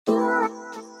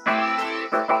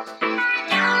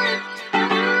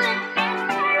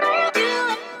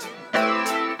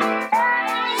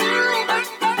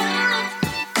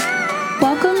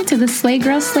the Slay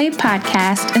Girl Slay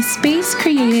podcast, a space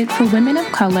created for women of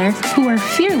color who are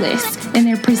fearless in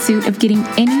their pursuit of getting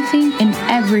anything and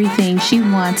everything she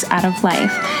wants out of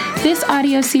life. This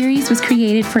audio series was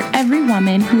created for every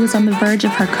woman who is on the verge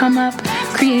of her come up,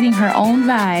 creating her own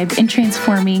vibe, and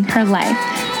transforming her life.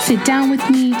 Sit down with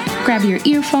me, grab your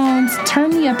earphones, turn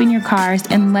me up in your cars,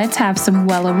 and let's have some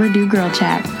well overdue girl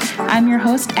chat. I'm your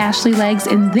host, Ashley Legs,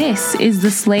 and this is the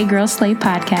Slay Girl Slay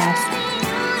podcast.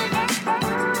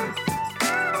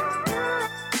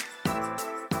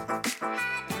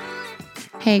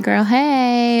 Hey girl,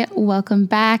 hey, welcome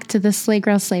back to the Slay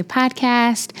Girl Slay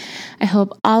podcast. I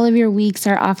hope all of your weeks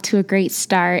are off to a great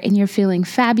start and you're feeling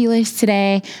fabulous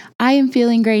today. I am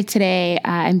feeling great today.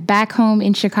 I'm back home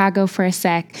in Chicago for a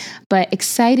sec, but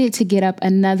excited to get up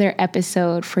another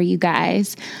episode for you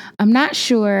guys. I'm not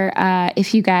sure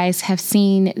if you guys have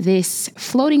seen this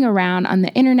floating around on the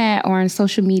internet or on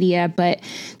social media, but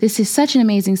this is such an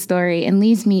amazing story and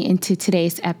leads me into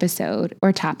today's episode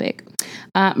or topic.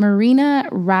 Marina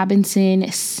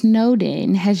Robinson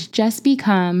Snowden has just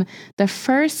become the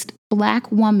first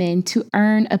Black woman to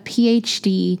earn a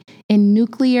PhD in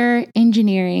nuclear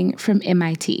engineering from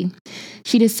MIT.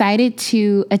 She decided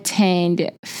to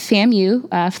attend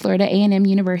FAMU, Florida A&M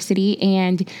University,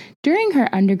 and during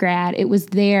her undergrad, it was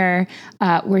there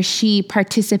where she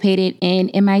participated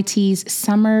in MIT's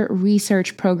summer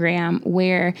research program,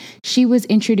 where she was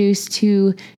introduced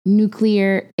to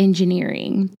nuclear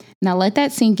engineering. Now, let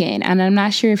that sink in. And I'm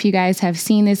not sure if you guys have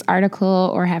seen this article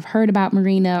or have heard about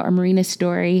Marina or Marina's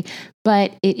story,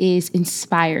 but it is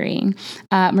inspiring.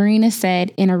 Marina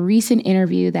said in a recent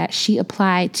interview that she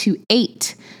applied to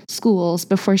 8 schools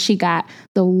before she got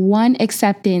the one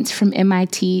acceptance from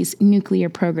MIT's nuclear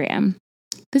program.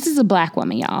 This is a Black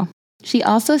woman, y'all. She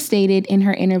also stated in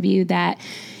her interview that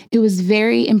it was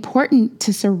very important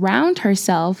to surround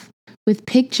herself with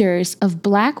pictures of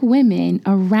Black women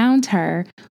around her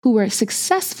who were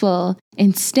successful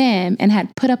in STEM, and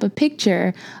had put up a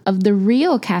picture of the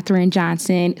real Katherine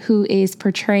Johnson, who is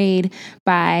portrayed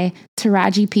by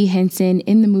Taraji P. Henson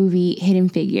in the movie Hidden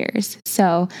Figures.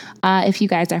 So if you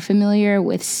guys are familiar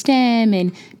with STEM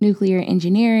and nuclear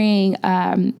engineering,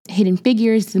 Hidden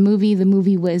Figures, the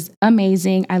movie was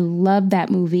amazing. I love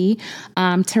that movie.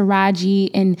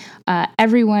 Taraji and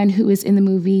everyone who was in the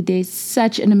movie did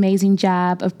such an amazing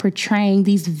job of portraying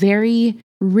these very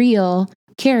real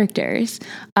characters.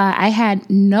 I had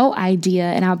no idea,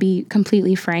 and I'll be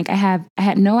completely frank, I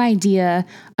had no idea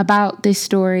about this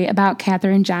story, about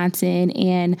Katherine Johnson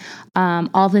and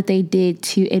all that they did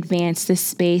to advance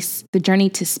the journey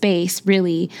to space,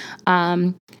 really,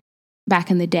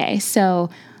 back in the day. So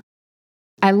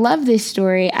I love this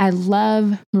story. I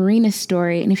love Marina's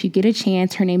story. And if you get a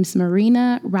chance, her name's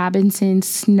Marina Robinson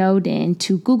Snowden.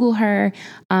 To Google her,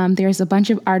 there's a bunch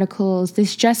of articles.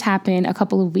 This just happened a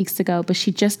couple of weeks ago, but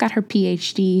she just got her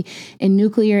PhD in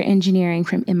nuclear engineering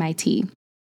from MIT.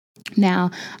 Now,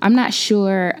 I'm not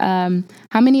sure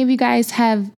how many of you guys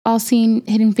have all seen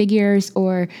Hidden Figures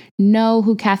or know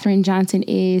who Katherine Johnson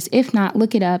is. If not,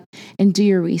 look it up and do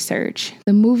your research.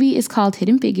 The movie is called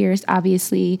Hidden Figures,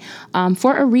 obviously,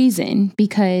 for a reason,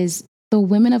 because the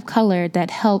women of color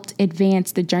that helped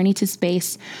advance the journey to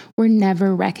space were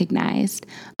never recognized.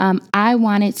 I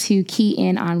wanted to key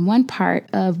in on one part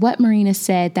of what Marina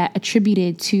said that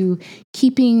attributed to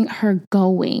keeping her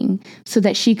going so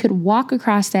that she could walk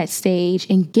across that stage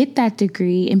and get that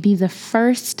degree and be the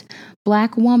first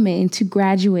Black woman to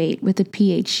graduate with a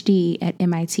PhD at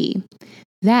MIT.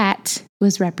 That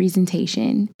was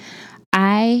representation.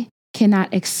 I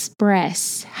cannot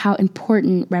express how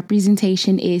important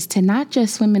representation is to not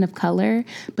just women of color,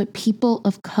 but people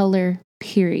of color,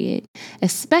 period,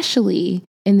 especially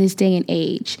in this day and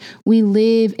age. We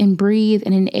live and breathe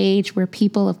in an age where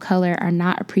people of color are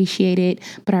not appreciated,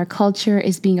 but our culture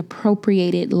is being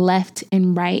appropriated left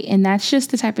and right. And that's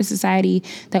just the type of society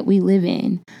that we live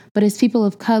in. But as people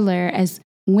of color, as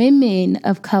women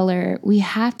of color, we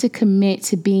have to commit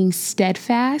to being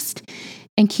steadfast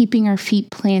and keeping our feet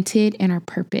planted in our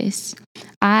purpose.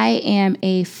 I am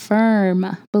a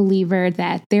firm believer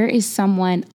that there is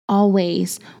someone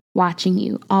always watching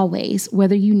you, always,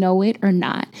 whether you know it or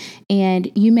not.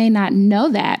 And you may not know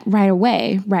that right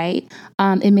away, right?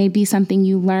 It may be something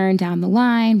you learn down the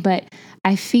line, but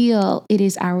I feel it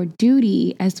is our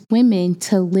duty as women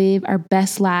to live our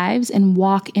best lives and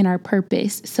walk in our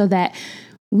purpose so that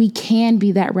we can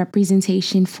be that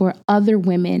representation for other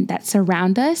women that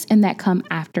surround us and that come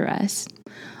after us.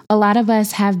 A lot of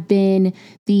us have been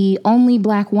the only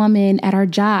Black woman at our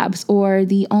jobs, or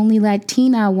the only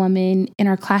Latina woman in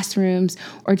our classrooms,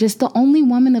 or just the only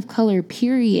woman of color,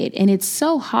 period. And it's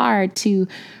so hard to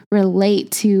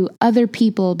relate to other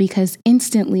people because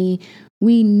instantly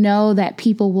we know that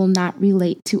people will not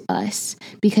relate to us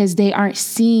because they aren't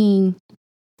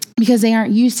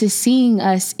used to seeing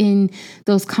us in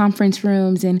those conference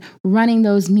rooms and running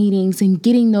those meetings and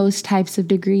getting those types of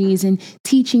degrees and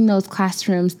teaching those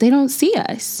classrooms. They don't see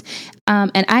us.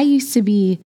 And I used to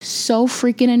be so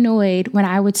freaking annoyed when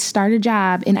I would start a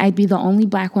job and I'd be the only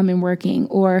Black woman working,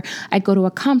 or I'd go to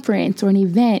a conference or an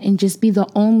event and just be the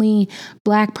only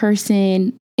Black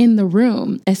person in the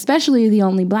room, especially the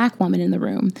only Black woman in the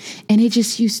room. And it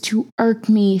just used to irk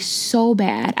me so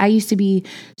bad. I used to be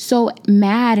so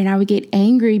mad and I would get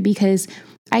angry because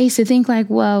I used to think like,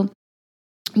 well,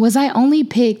 was I only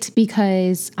picked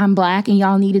because I'm Black and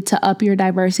y'all needed to up your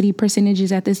diversity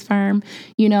percentages at this firm,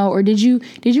 or did you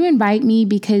invite me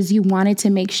because you wanted to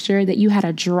make sure that you had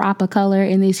a drop of color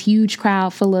in this huge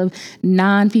crowd full of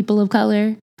non-people of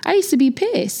color? I used to be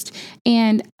pissed.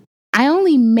 And I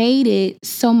only made it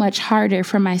so much harder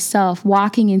for myself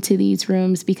walking into these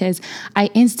rooms because I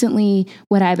instantly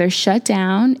would either shut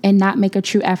down and not make a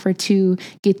true effort to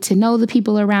get to know the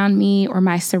people around me or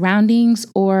my surroundings,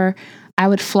 or I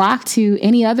would flock to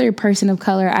any other person of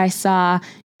color I saw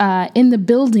in the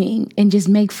building and just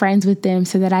make friends with them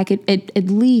so that I could at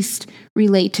least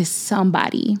relate to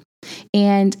somebody.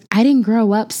 And I didn't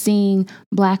grow up seeing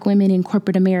Black women in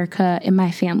corporate America in my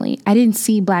family. I didn't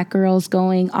see Black girls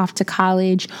going off to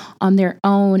college on their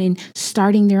own and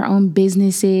starting their own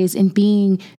businesses and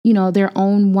being, their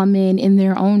own woman in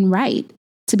their own right.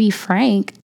 To be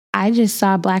frank, I just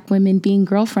saw Black women being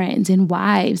girlfriends and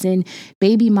wives and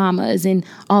baby mamas. And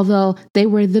although they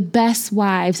were the best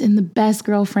wives and the best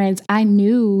girlfriends, I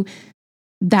knew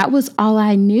that was all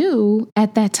I knew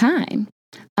at that time.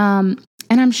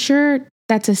 And I'm sure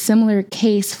that's a similar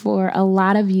case for a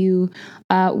lot of you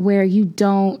where you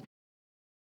don't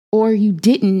or you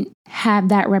didn't have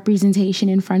that representation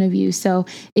in front of you. So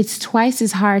it's twice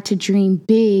as hard to dream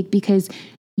big because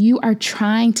you are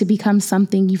trying to become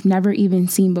something you've never even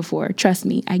seen before. Trust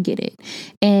me, I get it.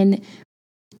 And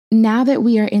now that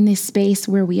we are in this space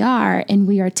where we are and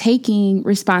we are taking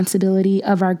responsibility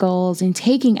of our goals and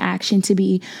taking action to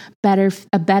be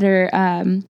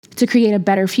to create a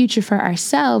better future for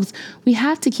ourselves, we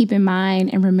have to keep in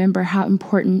mind and remember how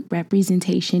important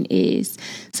representation is.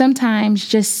 Sometimes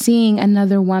just seeing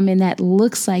another woman that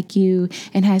looks like you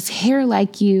and has hair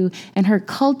like you and her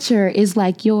culture is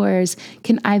like yours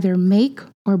can either make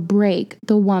or break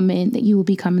the woman that you will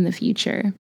become in the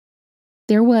future.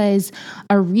 There was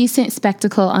a recent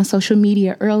spectacle on social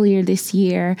media earlier this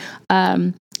year.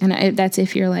 And that's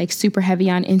if you're like super heavy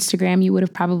on Instagram, you would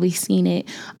have probably seen it.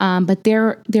 But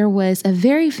there was a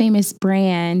very famous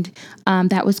brand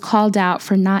that was called out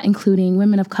for not including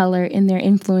women of color in their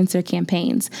influencer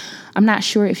campaigns. I'm not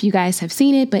sure if you guys have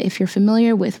seen it, but if you're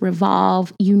familiar with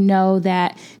Revolve, you know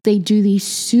that they do these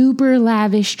super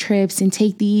lavish trips and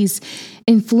take these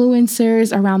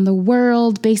influencers around the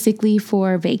world, basically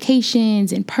for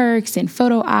vacations and perks and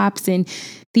photo ops. And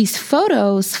these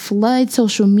photos flood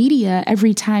social media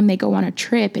every time they go on a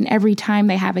trip and every time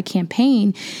they have a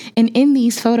campaign. And in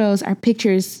these photos are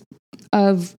pictures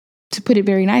of, to put it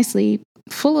very nicely,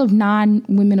 full of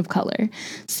non-women of color.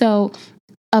 So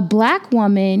a Black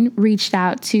woman reached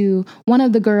out to one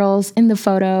of the girls in the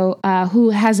photo who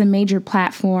has a major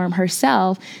platform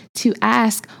herself to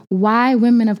ask why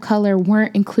women of color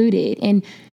weren't included. And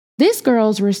this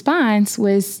girl's response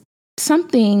was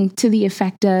something to the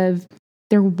effect of,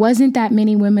 there wasn't that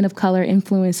many women of color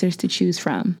influencers to choose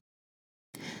from.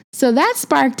 So that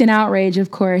sparked an outrage,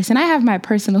 of course, and I have my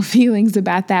personal feelings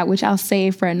about that, which I'll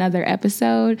save for another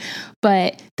episode.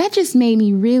 But that just made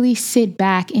me really sit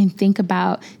back and think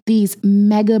about these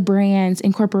mega brands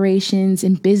and corporations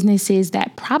and businesses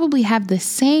that probably have the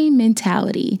same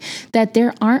mentality, that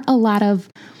there aren't a lot of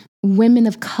women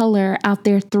of color out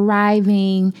there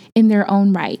thriving in their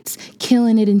own rights,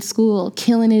 killing it in school,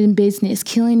 killing it in business,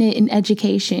 killing it in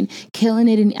education, killing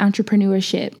it in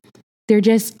entrepreneurship. There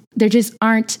just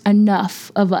aren't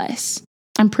enough of us.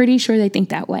 I'm pretty sure they think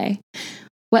that way.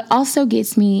 What also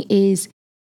gets me is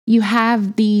you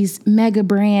have these mega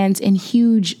brands and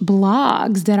huge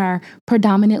blogs that are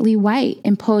predominantly white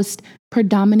and post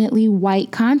predominantly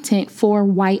white content for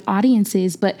white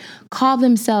audiences, but call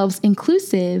themselves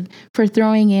inclusive for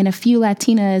throwing in a few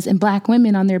Latinas and Black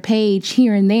women on their page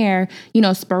here and there,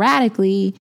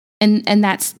 sporadically. And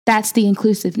that's the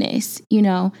inclusiveness,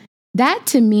 That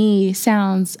to me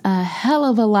sounds a hell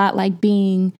of a lot like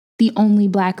being the only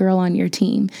Black girl on your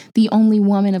team, the only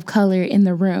woman of color in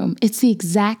the room. It's the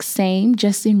exact same,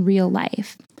 just in real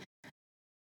life.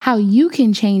 How you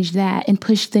can change that and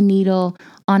push the needle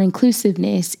on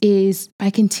inclusiveness is by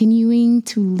continuing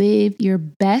to live your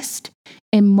best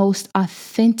and most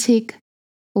authentic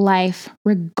life,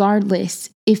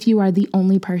 regardless if you are the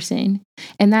only person.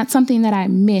 And that's something that I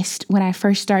missed when I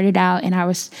first started out and I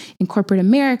was in corporate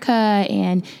America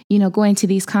and, going to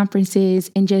these conferences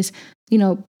and just,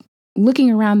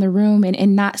 looking around the room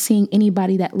and not seeing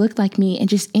anybody that looked like me and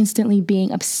just instantly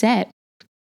being upset.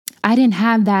 I didn't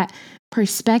have that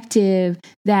perspective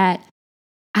that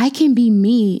I can be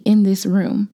me in this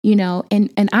room,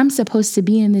 and I'm supposed to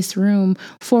be in this room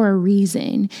for a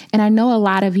reason. And I know a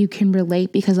lot of you can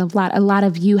relate because a lot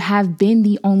of you have been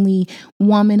the only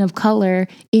woman of color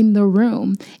in the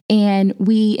room. And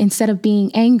we, instead of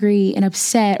being angry and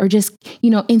upset or just,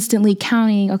 instantly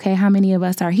counting, okay, how many of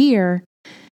us are here?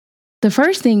 The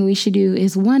first thing we should do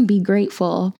is, one, be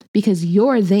grateful because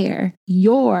you're there.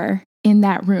 You're in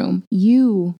that room.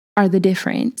 You are the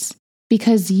difference.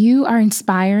 Because you are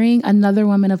inspiring another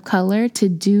woman of color to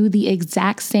do the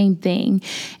exact same thing.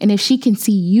 And if she can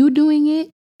see you doing it,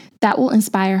 that will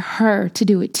inspire her to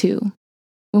do it too.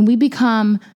 When we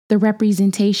become the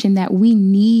representation that we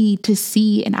need to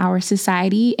see in our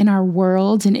society, in our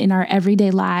worlds, and in our everyday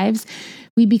lives,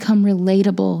 we become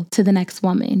relatable to the next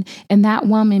woman. And that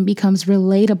woman becomes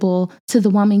relatable to the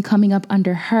woman coming up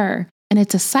under her. And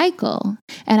it's a cycle.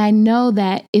 And I know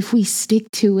that if we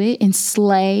stick to it and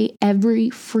slay every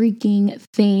freaking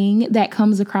thing that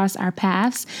comes across our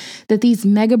paths, that these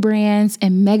mega brands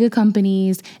and mega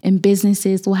companies and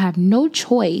businesses will have no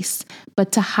choice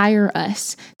but to hire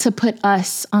us, to put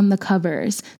us on the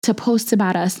covers, to post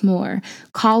about us more,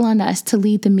 call on us to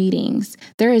lead the meetings.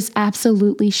 There is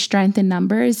absolutely strength in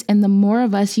numbers. And the more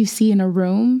of us you see in a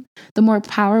room, the more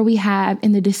power we have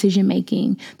in the decision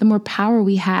making, the more power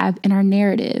we have in our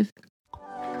narrative.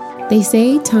 They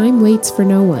say time waits for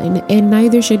no one, and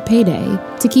neither should payday.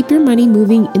 To keep your money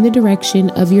moving in the direction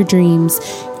of your dreams,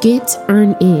 get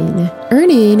EarnIn.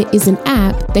 EarnIn is an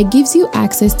app that gives you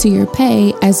access to your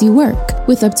pay as you work,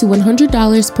 with up to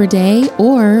 $100 per day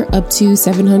or up to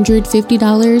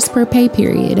 $750 per pay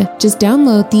period. Just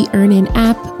download the EarnIn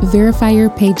app, verify your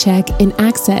paycheck, and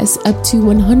access up to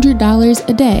 $100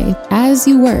 a day as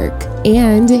you work.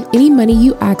 And any money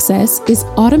you access is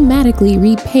automatically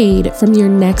repaid from your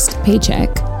next paycheck.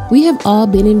 We have all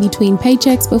been in between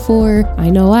paychecks before. I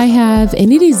know I have,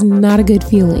 and it is not a good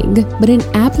feeling. But an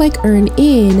app like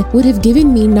EarnIn would have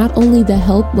given me not only the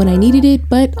help when I needed it,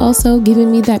 but also given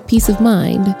me that peace of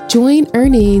mind. Join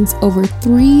EarnIn's over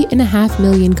 3.5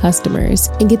 million customers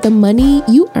and get the money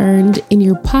you earned in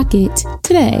your pocket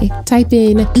today. Type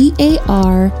in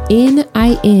EARNIN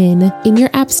in your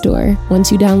app store.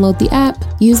 Once you download the app,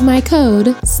 use my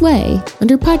code SLAY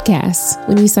under podcasts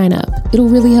when you sign up. It'll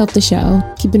really help the show.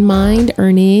 Keep in mind,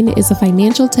 EarnIn is a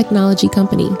financial technology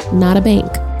company, not a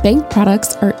bank. Bank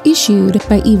products are issued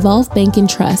by Evolve Bank and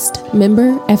Trust,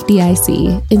 member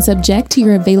FDIC, and subject to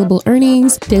your available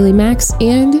earnings, daily max,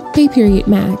 and pay period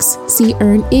max. See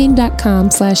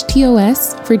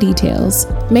earnin.com/TOS for details.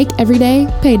 Make every day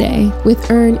payday with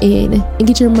EarnIn and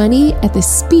get your money at the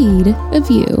speed of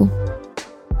you.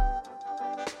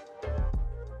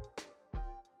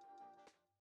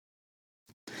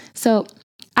 So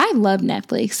I love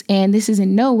Netflix, and this is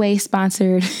in no way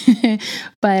sponsored,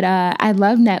 but I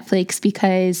love Netflix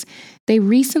because they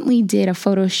recently did a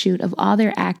photo shoot of all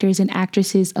their actors and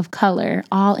actresses of color,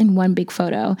 all in one big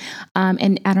photo.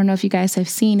 And I don't know if you guys have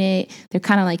seen it. They're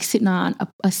kind of like sitting on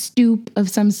a stoop of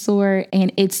some sort,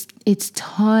 and it's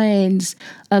tons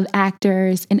of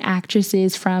actors and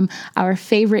actresses from our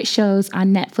favorite shows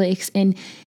on Netflix. And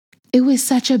it was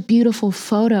such a beautiful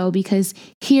photo because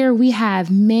here we have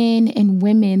men and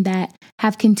women that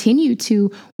have continued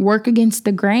to work against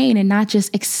the grain and not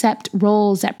just accept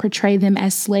roles that portray them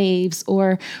as slaves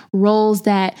or roles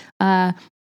that are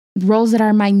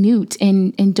minute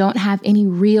and don't have any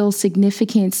real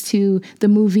significance to the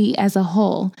movie as a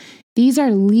whole. These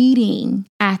are leading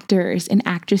actors and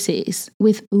actresses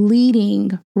with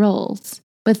leading roles.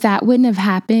 But that wouldn't have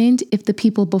happened if the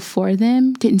people before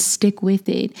them didn't stick with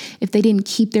it, if they didn't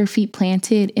keep their feet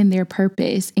planted in their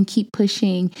purpose and keep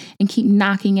pushing and keep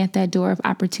knocking at that door of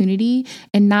opportunity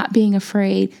and not being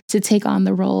afraid to take on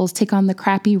the roles, take on the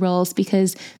crappy roles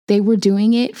because they were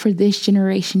doing it for this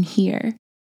generation here.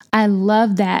 I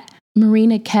love that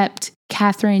Marina kept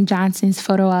Katherine Johnson's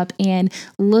photo up and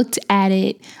looked at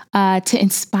it to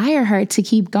inspire her to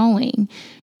keep going.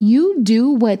 You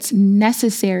do what's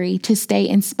necessary to stay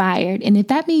inspired. And if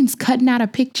that means cutting out a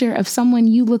picture of someone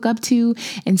you look up to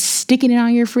and sticking it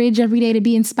on your fridge every day to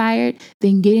be inspired,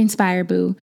 then get inspired,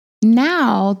 boo.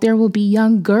 Now there will be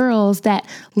young girls that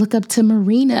look up to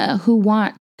Marina who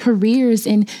want careers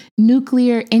in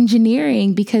nuclear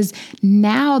engineering because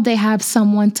now they have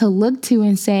someone to look to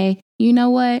and say, you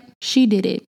know what? She did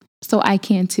it, so I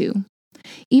can too.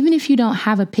 Even if you don't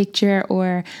have a picture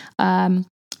or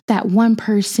that one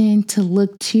person to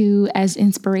look to as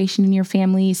inspiration in your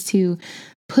families to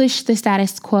push the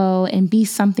status quo and be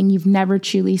something you've never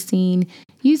truly seen,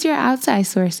 use your outside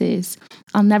sources.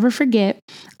 I'll never forget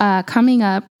coming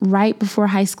up right before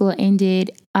high school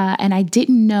ended, and I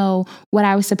didn't know what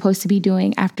I was supposed to be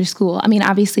doing after school. I mean,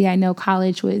 obviously, I know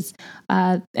college was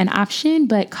an option,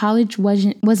 but college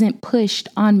wasn't pushed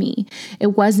on me.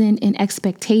 It wasn't an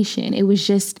expectation. It was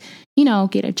just,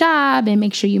 get a job and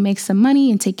make sure you make some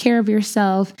money and take care of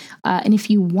yourself. And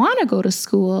if you want to go to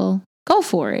school, go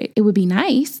for it. It would be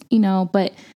nice,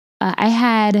 but I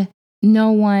had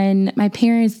no one, my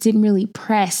parents didn't really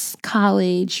press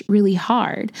college really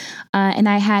hard. And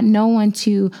I had no one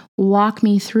to walk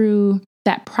me through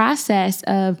that process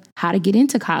of how to get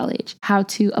into college, how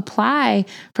to apply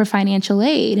for financial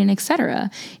aid, and et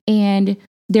cetera. And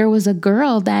there was a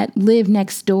girl that lived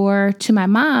next door to my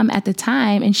mom at the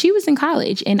time, and she was in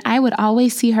college. And I would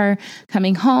always see her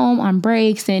coming home on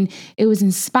breaks. And it was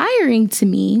inspiring to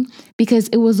me because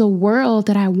it was a world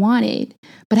that I wanted,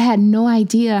 but I had no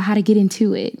idea how to get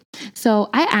into it. So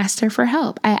I asked her for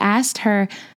help. I asked her,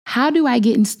 how do I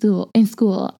get in school?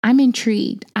 I'm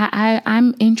intrigued.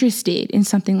 I'm interested in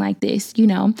something like this.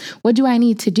 What do I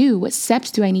need to do? What steps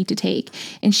do I need to take?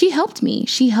 And she helped me.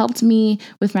 She helped me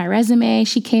with my resume.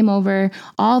 She came over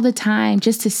all the time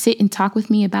just to sit and talk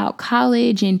with me about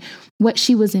college and what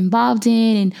she was involved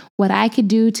in and what I could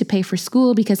do to pay for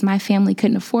school because my family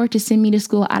couldn't afford to send me to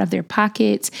school out of their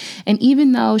pockets. And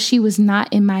even though she was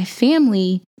not in my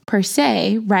family per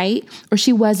se, right? Or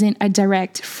she wasn't a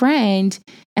direct friend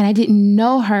and I didn't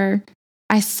know her,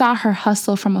 I saw her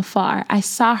hustle from afar. I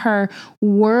saw her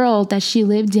world that she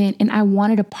lived in and I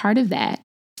wanted a part of that.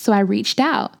 So I reached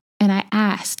out and I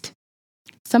asked.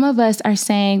 Some of us are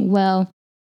saying, well,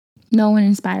 no one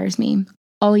inspires me.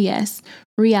 Oh yes,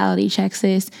 reality check,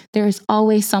 sis. There is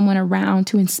always someone around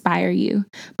to inspire you,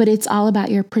 but it's all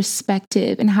about your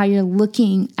perspective and how you're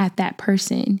looking at that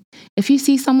person. If you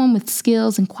see someone with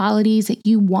skills and qualities that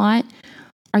you want,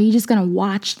 are you just going to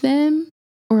watch them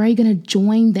or are you going to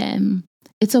join them?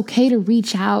 It's okay to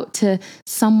reach out to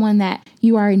someone that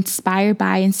you are inspired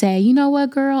by and say, you know what,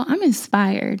 girl, I'm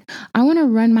inspired. I want to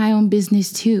run my own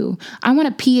business too. I want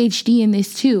a PhD in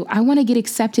this too. I want to get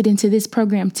accepted into this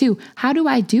program too. How do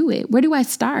I do it? Where do I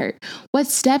start? What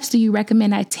steps do you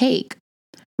recommend I take?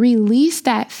 Release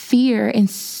that fear and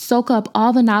soak up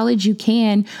all the knowledge you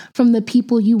can from the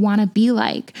people you want to be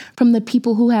like, from the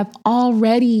people who have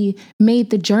already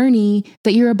made the journey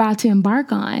that you're about to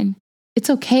embark on. It's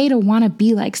okay to want to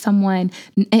be like someone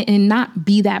and not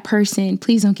be that person.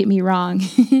 Please don't get me wrong.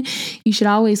 You should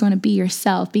always want to be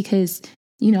yourself because,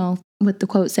 what the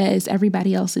quote says,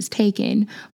 everybody else is taken.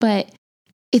 But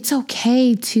it's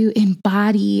okay to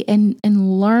embody and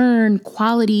learn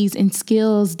qualities and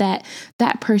skills that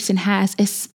person has,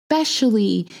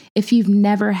 especially if you've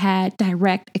never had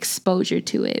direct exposure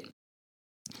to it.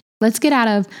 Let's get out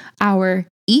of our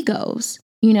egos,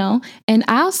 and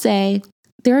I'll say,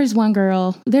 there's one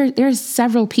girl, there's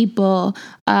several people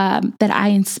that I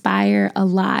inspire a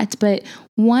lot, but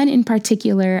one in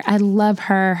particular, I love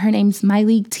her. Her name's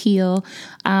Myleik Teele.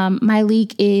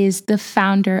 Myleik is the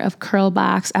founder of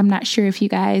Curlbox. I'm not sure if you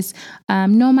guys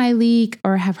know Myleik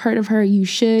or have heard of her. You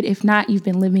should. If not, you've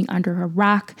been living under a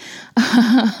rock.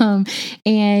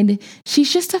 And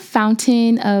she's just a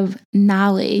fountain of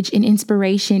knowledge and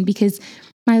inspiration because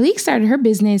Myleik started her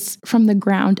business from the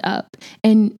ground up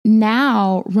and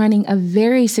now running a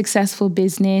very successful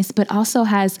business, but also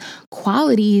has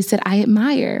qualities that I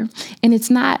admire. And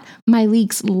it's not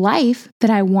Myleik's life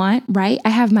that I want, right? I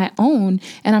have my own,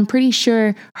 and I'm pretty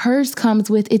sure hers comes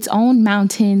with its own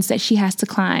mountains that she has to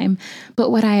climb. But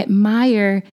what I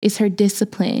admire is her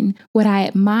discipline. What I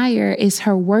admire is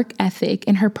her work ethic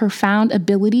and her profound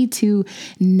ability to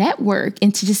network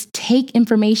and to just take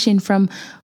information from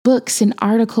books and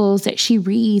articles that she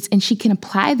reads and she can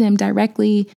apply them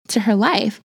directly to her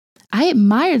life. I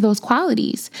admire those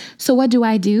qualities. So what do?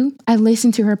 I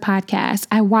listen to her podcast.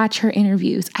 I watch her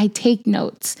interviews. I take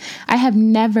notes. I have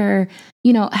never,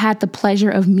 had the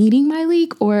pleasure of meeting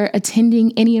Myleik or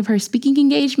attending any of her speaking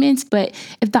engagements. But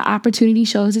if the opportunity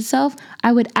shows itself,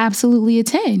 I would absolutely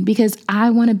attend because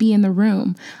I want to be in the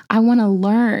room. I want to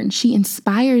learn. She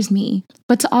inspires me.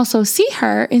 But to also see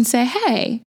her and say,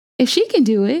 hey, if she can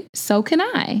do it, so can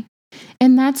I.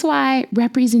 And that's why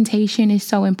representation is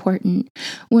so important.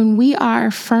 When we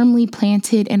are firmly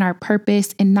planted in our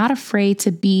purpose and not afraid to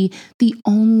be the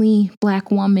only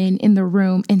Black woman in the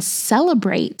room and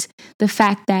celebrate the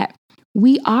fact that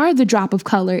we are the drop of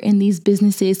color in these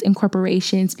businesses and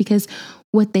corporations, because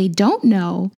what they don't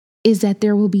know is that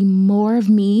there will be more of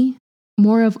me,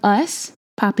 more of us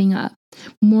popping up,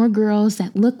 more girls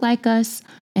that look like us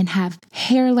and have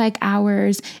hair like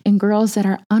ours, and girls that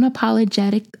are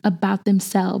unapologetic about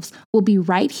themselves will be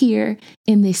right here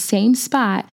in this same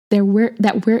spot that we're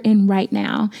in right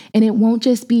now. And it won't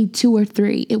just be 2 or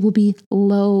 3, it will be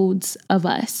loads of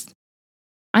us.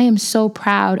 I am so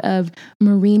proud of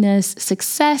Marina's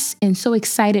success and so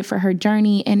excited for her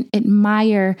journey and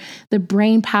admire the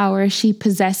brain power she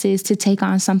possesses to take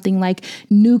on something like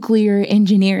nuclear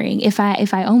engineering. If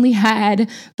I only had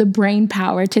the brain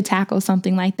power to tackle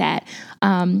something like that.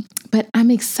 But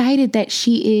I'm excited that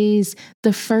she is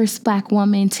the first Black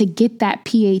woman to get that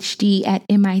PhD at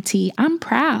MIT. I'm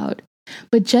proud.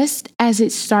 But just as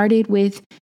it started with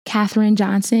Katherine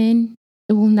Johnson,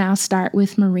 it will now start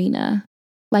with Marina.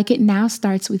 Like it now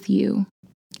starts with you.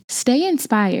 Stay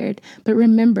inspired, but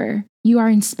remember, you are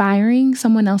inspiring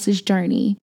someone else's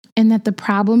journey, and that the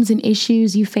problems and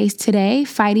issues you face today,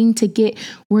 fighting to get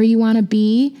where you want to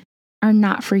be, are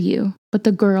not for you, but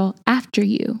the girl after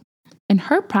you. And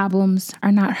her problems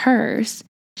are not hers.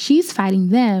 She's fighting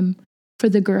them for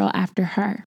the girl after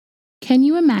her. Can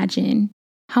you imagine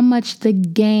how much the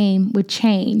game would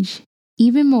change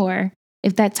even more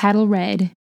if that title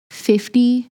read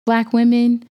 50 Black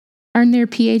women earn their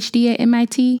PhD at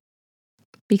MIT?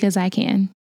 Because I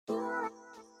can.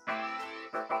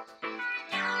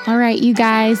 All right, you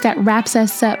guys, that wraps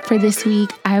us up for this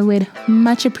week. I would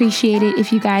much appreciate it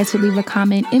if you guys would leave a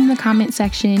comment in the comment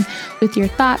section with your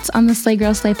thoughts on the Slay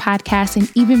Girl Slay podcast,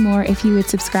 and even more if you would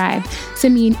subscribe.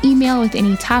 Send me an email with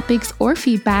any topics or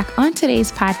feedback on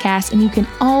today's podcast, and you can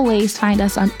always find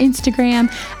us on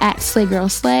Instagram at Slay Girl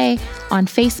Slay, on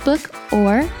Facebook,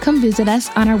 or come visit us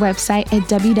on our website at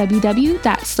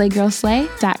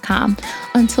www.slaygirlslay.com.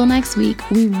 Until next week,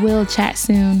 we will chat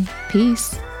soon.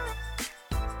 Peace.